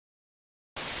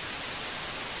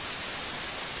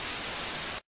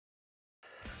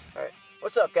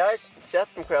What's up, guys? It's Seth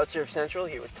from Crowdsurf Central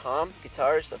here with Tom,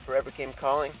 guitarist of Forever Came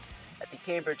Calling, at the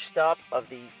Cambridge stop of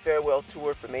the farewell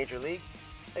tour for Major League.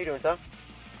 How you doing, Tom?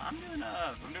 I'm doing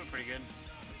pretty good.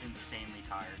 Insanely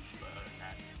tired, but other than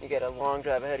that. You got a long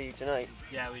drive ahead of you tonight.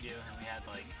 Yeah, we do. And we had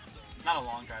not a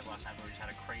long drive last night, but we just had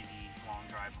a crazy long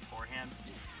drive beforehand,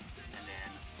 and then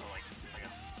like a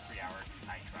 3-hour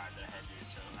night drive that I had to do.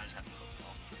 So I just haven't slept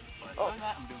well. But other than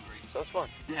that, I'm doing great. Sounds fun.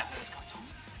 Yeah, it's awesome.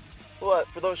 Well,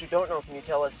 for those who don't know, can you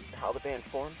tell us how the band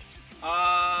formed?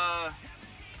 Try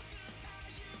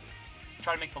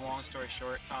to make the long story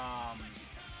short.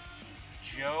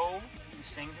 Joe, who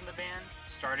sings in the band,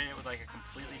 started it with like a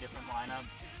completely different lineup.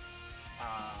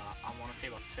 I want to say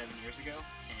about 7 years ago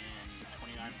in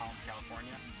 29 Palms,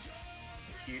 California.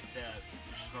 Which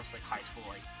is mostly like high school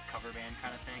cover band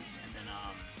kind of thing. And then a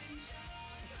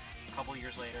couple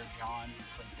years later, John,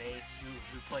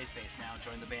 who plays bass now,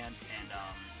 joined the band, and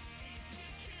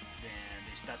then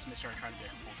that's when they started trying to get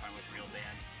full-time real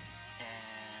band.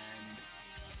 And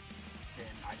then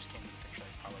I just came to the picture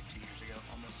probably 2 years ago,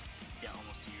 almost 2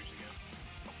 years ago,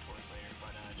 a couple tours later.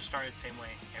 But just started the same way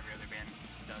every other band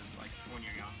does, when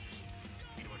you're young, just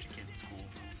meet a bunch of kids at school,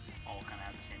 all kind of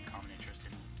have the same common interest.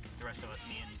 And the rest of it,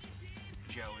 me and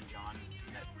Joe and John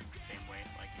met the same way,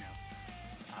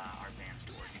 our bands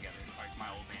toured together.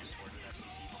 My old band toured with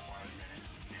FCC before I was in it,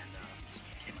 and just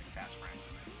became fast friends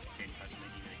and stayed in touch when they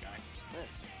needed a guy.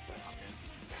 Nice.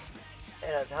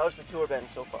 And how's the tour been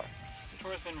so far? The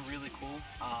tour has been really cool.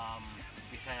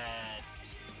 We've had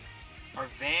our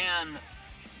van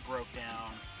broke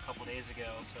down a couple days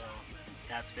ago, so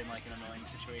that's been an annoying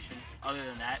situation. Other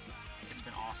than that, it's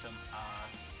been awesome.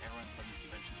 Everyone said the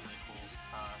suspension's really cool.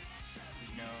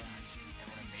 We've known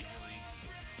everyone in Major League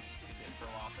for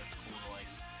a while, so it's cool to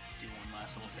do one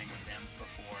last little thing with them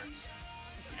before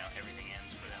everything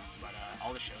ends for them. But all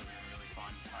the shows have been really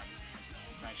fun.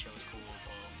 Night show was cool.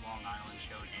 The Long Island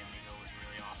show in Amigo was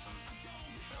really awesome.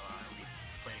 So we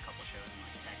played a couple shows in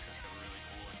Texas that were really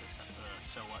cool at the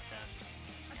So What Fest.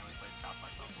 And we played South by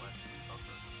Southwest. Both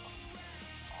those were fun.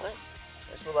 Awesome.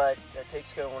 Nice. Well, that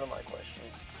takes care of one of my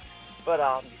questions. But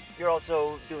you're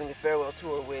also doing the farewell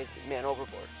tour with Man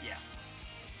Overboard. Yeah.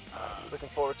 Looking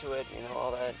forward to it,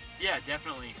 all that. Yeah,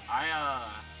 definitely. I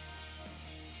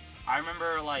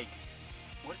remember what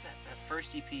is that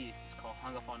first EP? It's called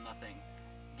Hung Up on Nothing.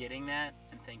 Getting that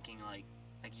and thinking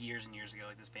years and years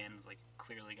ago, this band is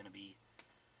clearly gonna be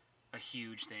a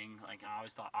huge thing. I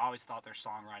always thought their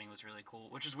songwriting was really cool,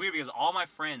 which is weird because all my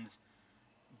friends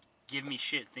give me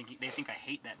shit thinking they think I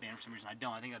hate that band for some reason. I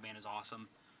don't. I think that band is awesome.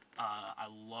 I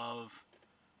love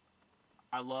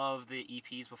the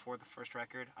EPs before the first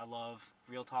record. I love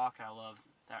Real Talk, and I love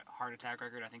that Heart Attack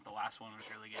record. I think the last one was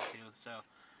really good too. So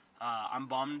I'm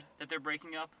bummed that they're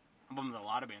breaking up. I'm bummed that a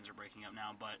lot of bands are breaking up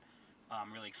now, but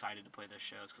I'm really excited to play those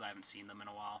shows because I haven't seen them in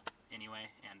a while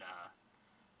anyway. And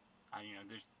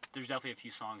there's definitely a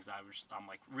few songs that I'm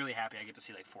really happy I get to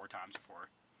see 4 times before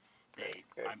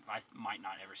I might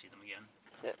not ever see them again.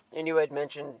 So. Yeah. And you had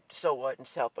mentioned So What and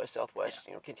South by Southwest.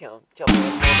 Yeah. Can you tell me more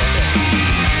about that?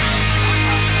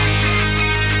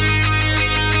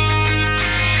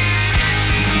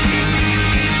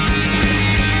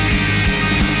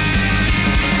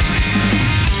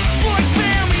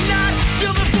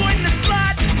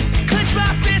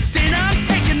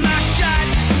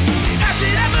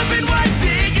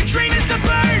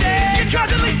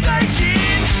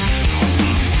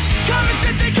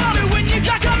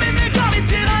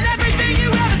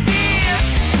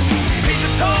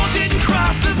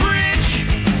 Cross the bridge.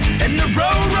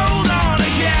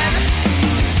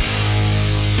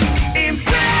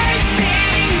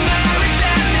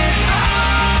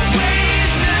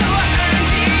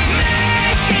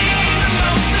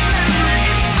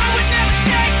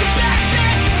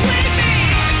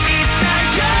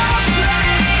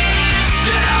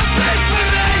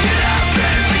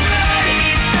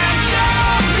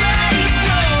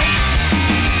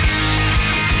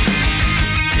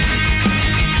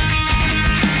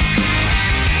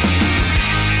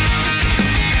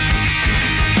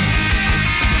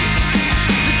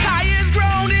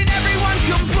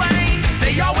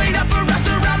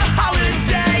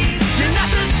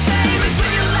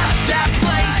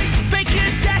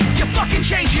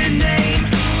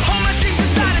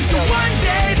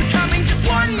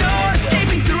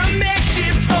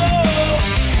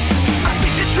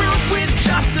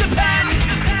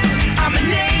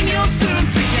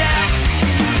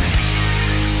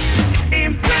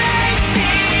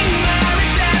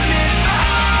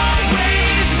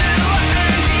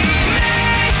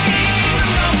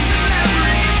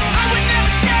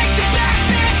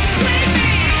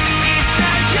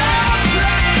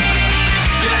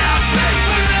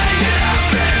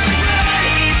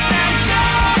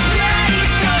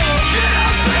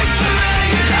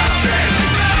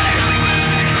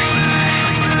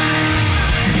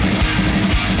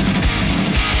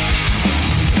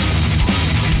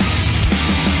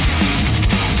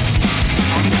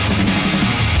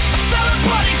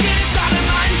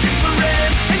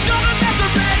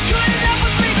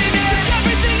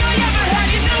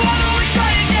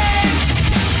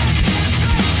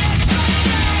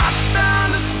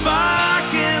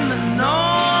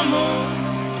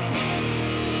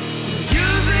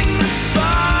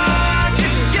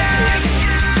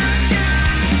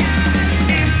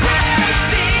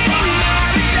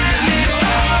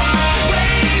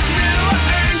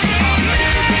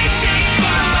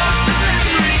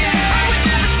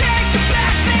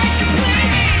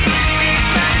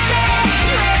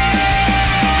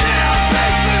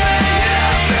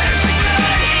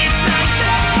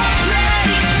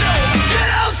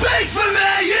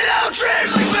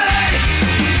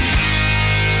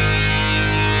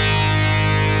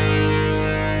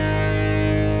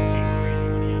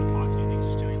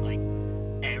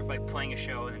 playing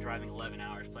a show and then driving 11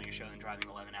 hours, playing a show and then driving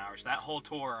 11 hours. That whole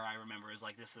tour, I remember, is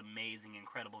like this amazing,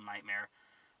 incredible nightmare.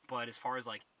 But as far as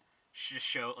like just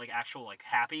show, like actual like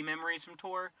happy memories from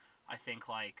tour, I think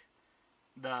like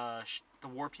the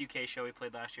Warp UK show we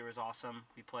played last year was awesome.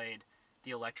 We played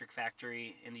the Electric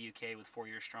Factory in the UK with 4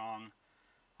 Years Strong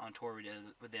on tour we did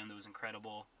with them. That was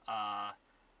incredible.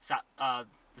 The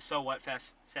So What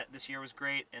Fest set this year was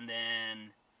great, and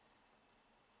then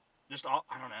just all,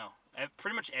 I don't know.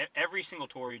 Pretty much every single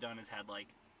tour we've done has had like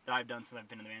that I've done since I've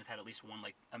been in the band has had at least one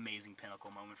like amazing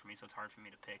pinnacle moment for me. So it's hard for me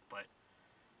to pick, but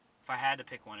if I had to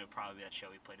pick one, it would probably be that show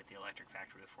we played at the Electric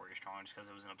Factory with 4 Years Strong, just because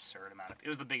it was an absurd amount of. It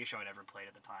was the biggest show I'd ever played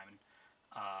at the time, and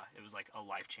it was like a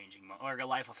life-changing or a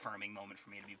life-affirming moment for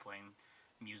me to be playing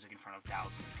music in front of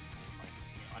thousands of people in like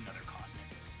another continent.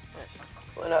 Nice.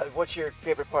 Well, what's your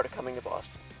favorite part of coming to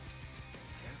Boston?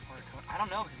 I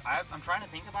don't know, because I'm trying to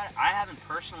think about it. I haven't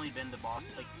personally been to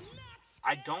Boston. Like,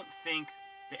 I don't think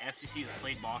the FCC has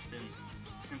played Boston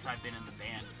since I've been in the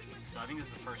band. So I think this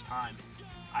is the first time.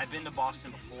 I've been to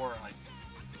Boston before, like,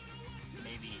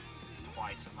 maybe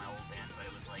twice with my old band, but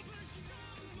it was like,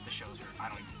 the shows were,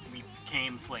 we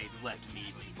came, played, left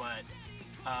immediately. But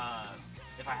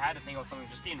if I had to think of something,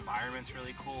 just the environment's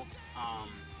really cool. I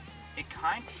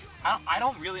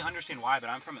don't really understand why, but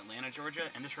I'm from Atlanta, Georgia,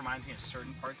 and this reminds me of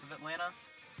certain parts of Atlanta.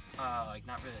 Like,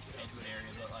 not really the Edgewood area,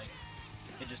 but like,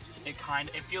 it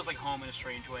feels like home in a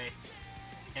strange way,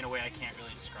 in a way I can't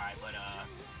really describe, but I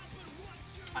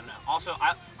don't know. Also,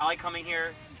 I like coming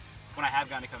here when I have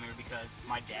gotten to come here because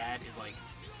my dad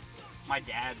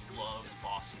loves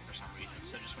Boston for some reason,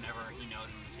 so just whenever he knows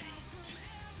I'm in the city, he just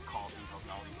calls me and tells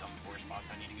me all these dumb tourist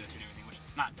spots I need to go to and everything, which,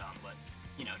 not dumb, but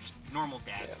you know, just normal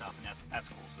dad stuff, and that's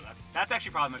cool. So that's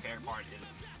actually probably my favorite part is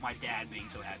my dad being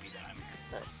so happy that I'm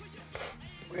here. Nice.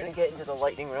 We're gonna get into the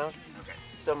lightning round. Okay.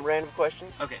 Some random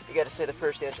questions. Okay. You got to say the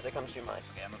first answer that comes to your mind.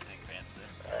 Okay, I'm a big fan of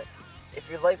this. All right. If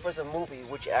your life was a movie,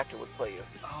 which actor would play you?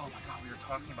 Oh my God, we were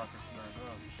talking about this the other day.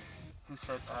 Who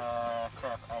said?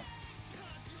 Crap.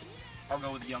 I'll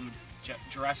go with young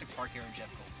Jurassic Park era Jeff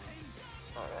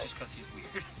Goldblum. All right. Just because he's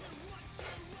weird.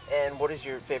 And what is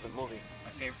your favorite movie?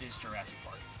 My favorite is Jurassic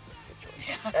Park. Good choice.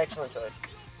 Yeah. Excellent choice.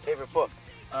 Favorite book?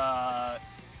 I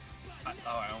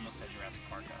almost said Jurassic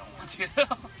Park. I don't want to,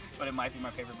 but it might be my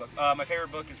favorite book. My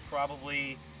favorite book is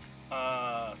probably,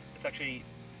 it's actually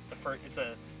it's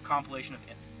a compilation of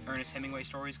Ernest Hemingway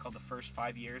stories called The First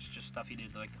 5 Years, just stuff he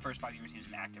did, like the first 5 years he was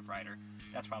an active writer.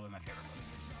 That's probably my favorite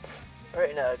book. All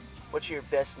right, now, what's your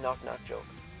best knock-knock joke?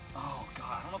 Oh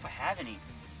God, I don't know if I have any.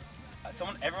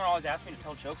 Everyone always asks me to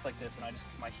tell jokes like this, and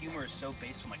my humor is so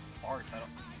based on like farts.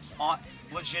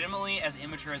 Legitimately, as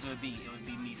immature as it would be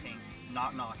me saying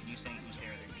knock knock and you saying who's there,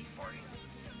 there'd be farting.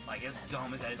 Like, as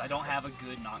dumb as that is, I don't have a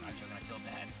good knock knock joke, and I feel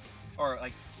bad. Or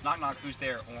like knock knock, who's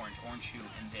there, orange shoe,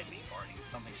 and then me farting,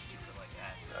 something stupid like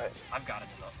that. All right. I've got to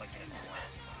develop like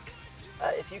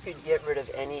that. If you could get rid of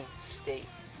any state,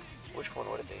 which one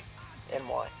would it be, and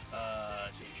why?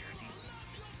 New Jersey.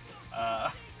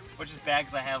 Which is bad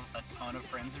because I have a ton of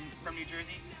friends from New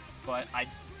Jersey, but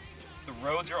the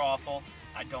roads are awful.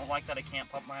 I don't like that I can't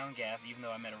pump my own gas, even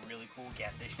though I met a really cool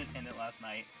gas station attendant last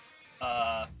night.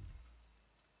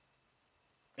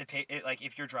 Like,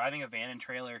 if you're driving a van and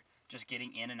trailer, just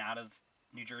getting in and out of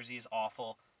New Jersey is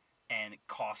awful, and it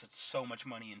costs so much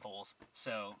money in tolls.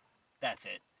 So that's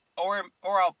it. Or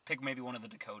I'll pick maybe one of the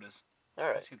Dakotas. All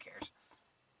right. Who cares?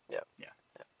 Yeah. Yeah.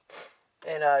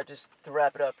 And just to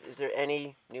wrap it up, is there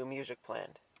any new music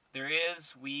planned? There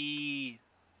is. We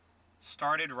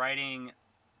started writing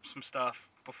some stuff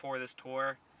before this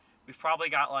tour. We've probably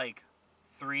got like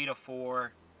 3 to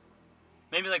 4,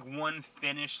 maybe like one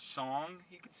finished song,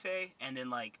 you could say, and then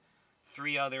like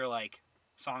 3 other like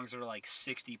songs that are like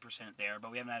 60% there,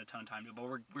 but we haven't had a ton of time to. But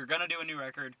we're gonna do a new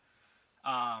record.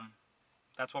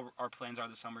 That's what our plans are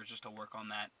this summer, is just to work on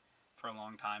that for a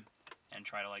long time and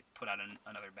try to like put out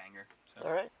another banger. So,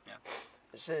 all right. Yeah.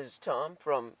 This is Tom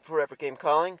from Forever Came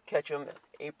Calling. Catch them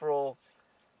April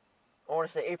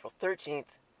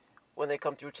 13th when they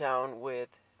come through town with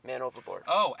Man Overboard.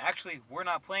 Oh, actually, we're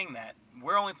not playing that.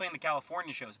 We're only playing the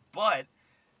California shows, but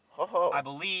I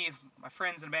believe my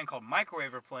friends in a band called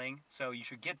Microwave are playing, so you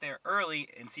should get there early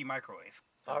and see Microwave.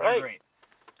 All right. Great.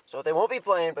 So they won't be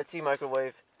playing, but see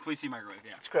Microwave. Please see Microwave,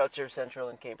 yeah. It's Crowdsurf Central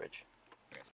in Cambridge.